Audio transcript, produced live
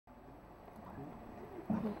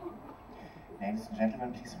Ladies and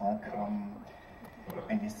gentlemen, please welcome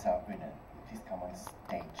Melisa, Önel. Please come on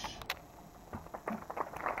stage.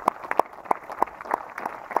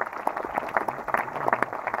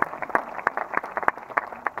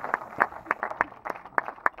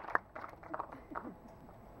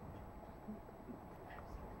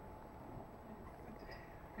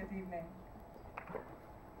 Good evening.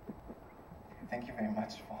 Thank you very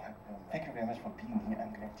much for being here.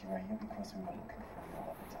 I'm glad you are here because we were looking for you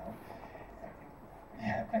all the time.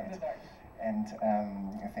 Yeah, great. And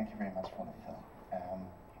thank you very much for the film.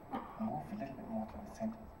 Move a little bit more to the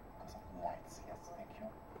center because of the lights. Yes, thank you.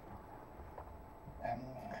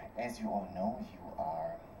 As you all know, you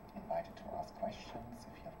are invited to ask questions.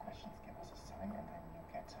 If you have questions, give us a sign and then you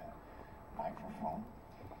get a microphone.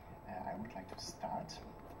 I would like to start.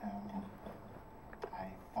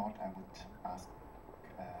 I thought I would ask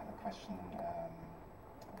a question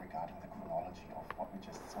regarding the chronology of what we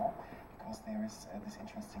just saw, because there is this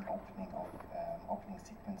interesting opening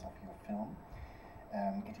sequence of your film.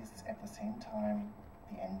 It is at the same time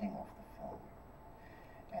the ending of the film,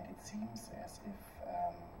 and it seems as if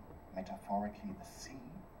metaphorically the sea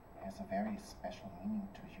has a very special meaning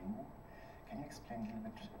to you. Can you explain a little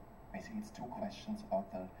bit? Basically, it's two questions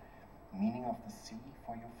about the meaning of the sea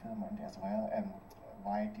for your film, and as well,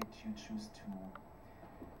 why did you choose to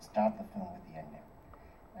start the film with the ending?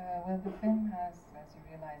 Well, the film has, as you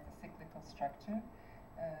realize, a cyclical structure.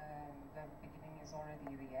 The beginning is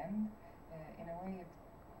already the end. In a way, it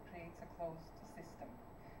creates a closed system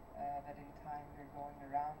that in time we're going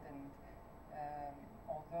around, and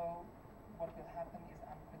although what will happen is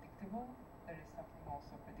unpredictable, there is something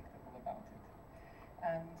also predictable about it.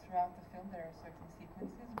 And throughout the film, there are certain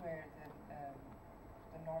sequences where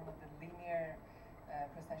the linear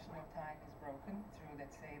procession of time is broken through,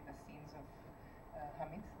 let's say, the scenes of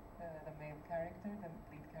Hamid, the male character, the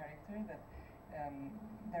lead character. That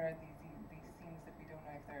there are these scenes that we don't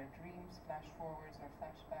know if they're dreams, flash forwards, or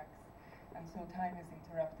flashbacks, and so time is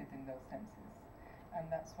interrupted in those senses, and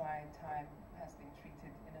that's why time has been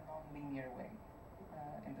treated in a non-linear way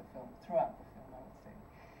in the film, throughout the film, I would say.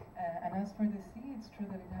 And as for the sea, it's true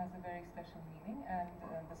that it has a very special meaning, and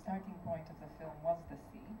the starting point of the film was the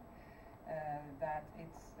sea. That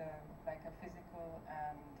it's like a physical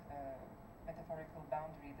and metaphorical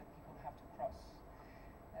boundary that people have to cross.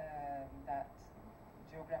 That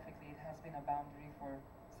geographically it has been a boundary for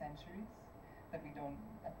centuries, that we don't,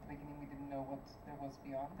 at the beginning we didn't know what there was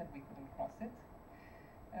beyond, that we couldn't cross it.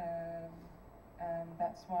 And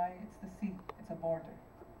that's why it's the sea, it's a border,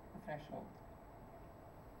 a threshold.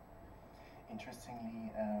 Interestingly,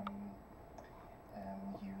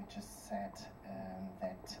 you just said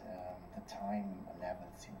that the time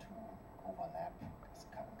levels seem to overlap,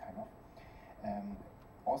 kind of.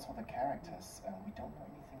 Also the characters, we don't know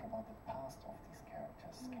anything about the past of these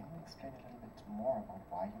characters. Can you explain a little bit more about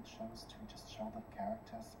why you chose to just show the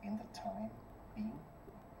characters in the time being?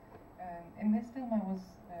 In this film I was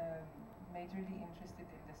majorly interested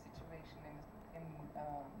in the situation, in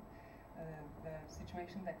the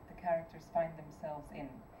situation that the characters find themselves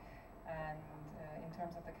in. And in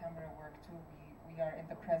terms of the camera work too, we are in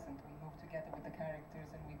the present, we move together with the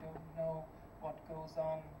characters, and we don't know what goes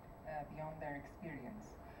on beyond their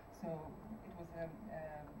experience. So it was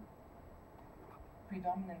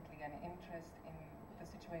predominantly an interest in the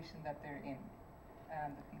situation that they're in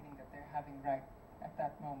and the feeling that they're having right at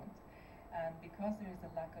that moment. And because there is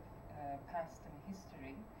a lack of past and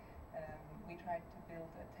history, we tried to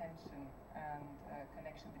build a tension and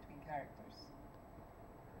connection between characters.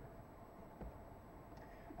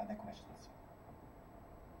 Other questions?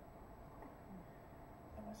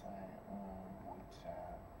 Otherwise, I would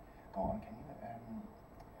go on. Can you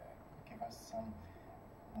give us some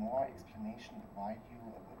more explanation why you,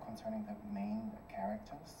 concerning the main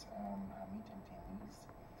characters, Hamid and Denise?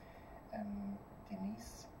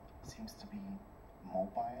 Denise seems to be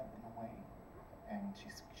mobile in a way, and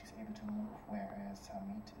she's able to move, whereas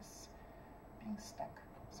Hamid is being stuck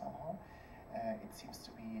somehow. It seems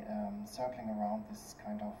to be circling around this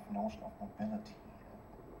kind of notion of mobility.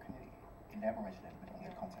 Can you elaborate a little bit on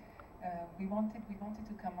that concept? We wanted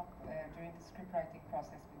to come up, during the script writing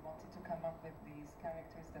process, we wanted to come up with these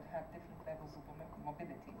characters that had different levels of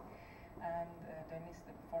mobility. And Denise,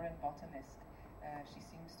 the foreign botanist, she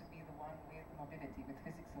seems to be the one with mobility, with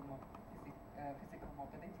physical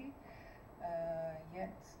mobility.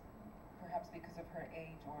 Yet, perhaps because of her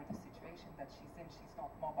age or the situation that she's in, she's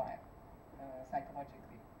not mobile.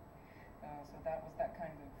 Psychologically. So that was that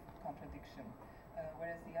kind of contradiction.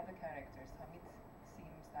 Whereas the other characters, Hamid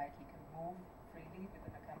seems like he can move freely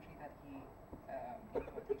within a country that he, in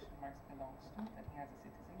quotation marks, belongs belongs to, that he has a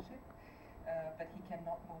citizenship, but he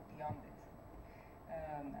cannot move beyond it.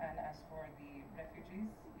 And as for the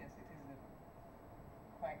refugees, yes, it is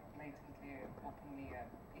quite blatantly, openly an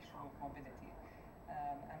issue of mobility.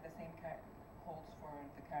 And the same holds for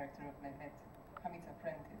the character of Mehmet, Hamid's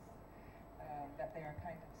apprentice, that they are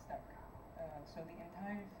kind of stuck. So the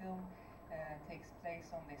entire film takes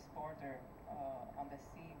place on this border on the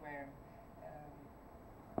sea where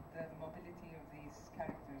the mobility of these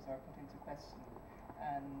characters are put into question,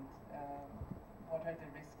 and what are the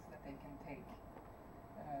risks that they can take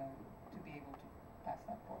to be able to pass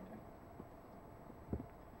that border.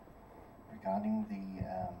 Regarding the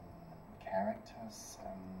characters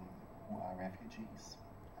who are refugees,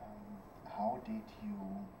 how did you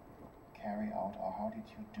carry out, or how did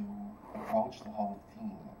you approach the whole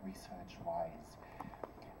theme research-wise?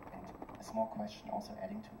 And a small question also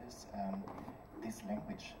adding to this, this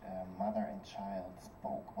language mother and child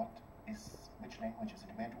spoke, which language is it?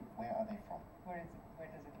 Where are they from? Where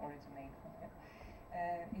does it originate from?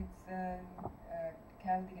 It's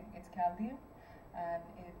Chaldean. It's Chaldean, and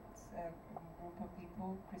it's a group of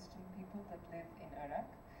people, Christian people, that live in Iraq,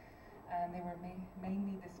 and they were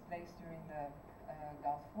mainly displaced during the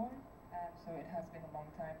Gulf War, and so it has been a long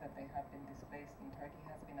time that they have been displaced, and Turkey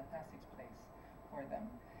has been a passage place for them.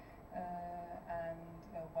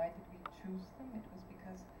 Why did we choose them? It was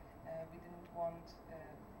because we didn't want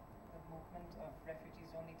the movement of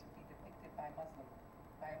refugees only to be depicted by a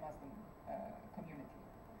Muslim community,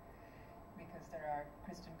 because there are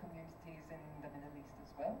Christian communities in the Middle East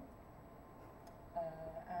as well.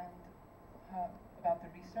 About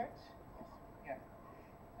the research, yeah,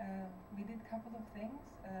 we did a couple of things.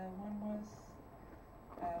 One was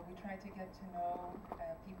we tried to get to know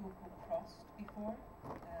people who crossed before,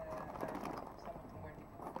 and some of them were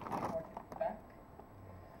deported back.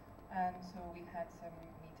 And so we had some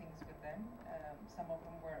meetings with them. Some of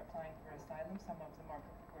them were applying for asylum, some of them were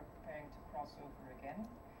preparing to cross over again.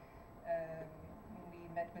 We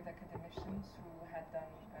met with academicians who had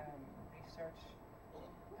done research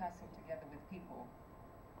passing together with people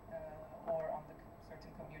or on the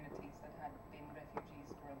certain communities that had been refugees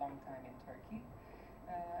for a long time in Turkey.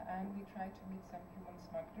 And we tried to meet some human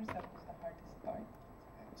smugglers. That was the hardest part.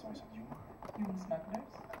 Sorry, so human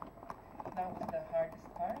smugglers. That was the hardest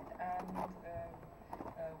part, and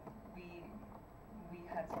we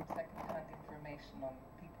had some second-hand information on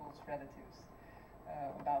people's relatives,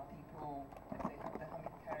 about people. Let's say the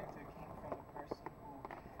Hamid character came from a person who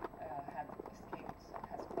had escaped,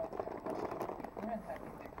 has crossed Europe before and had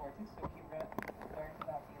been deported, so he learned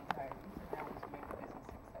about the entire route and now was doing the business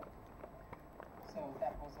himself. So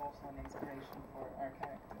that was also an inspiration for our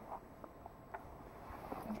character.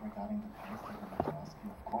 And regarding the casting, I would like to ask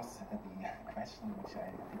you, of course, the question which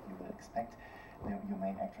I think you will expect. Your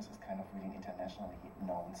main actress is kind of really an internationally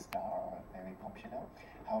known star, very popular.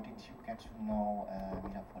 How did you get to know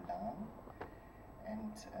Mila Folan?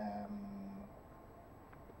 And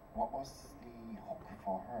what was the hook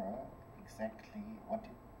for her exactly? What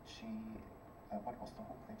was the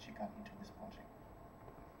hook that she got into this project?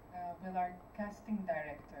 Well, our casting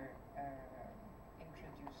director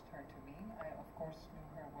introduced her to me. I, of course, knew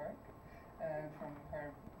her work from her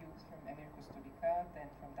youth, from Emir Kusturica, then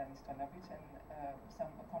from Danis Tanabic, and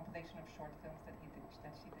a compilation of short films that she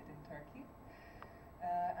did in Turkey.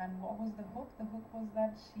 And what was the hook? The hook was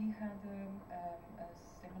that she had a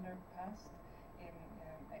similar past in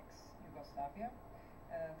ex-Yugoslavia.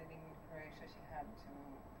 Living in Croatia, she had to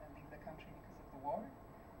leave the country because of the war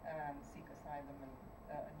and seek asylum and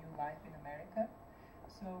a new life in America.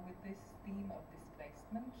 So with this theme of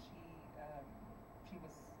displacement, she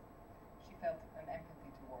felt an empathy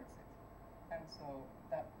towards it, and so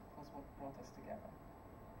that was what brought us together.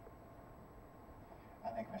 Are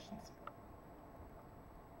there questions?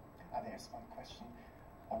 There's one question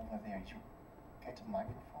over there. You get a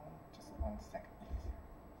microphone. Just 1 second, please.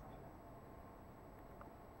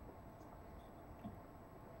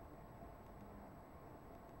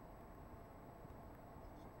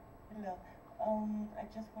 Hello. I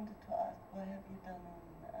just wanted to ask, what have you done in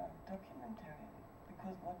documentary?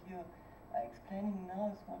 Because what you are explaining now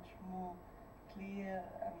is much more clear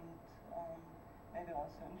and maybe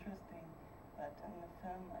also interesting, but in the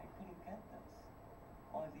film I couldn't get this,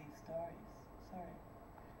 all these stories. Sorry.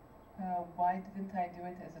 Why didn't I do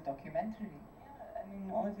it as a documentary? Yeah, I mean,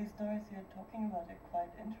 all these stories you're talking about are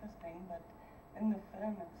quite interesting, but in the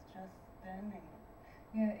film it's just standing.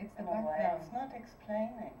 Yeah, it's the background. background. It's not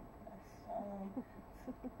explaining.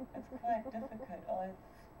 It's quite difficult.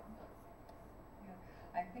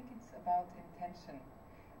 I think it's about intention.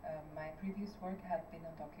 My previous work had been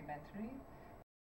a documentary,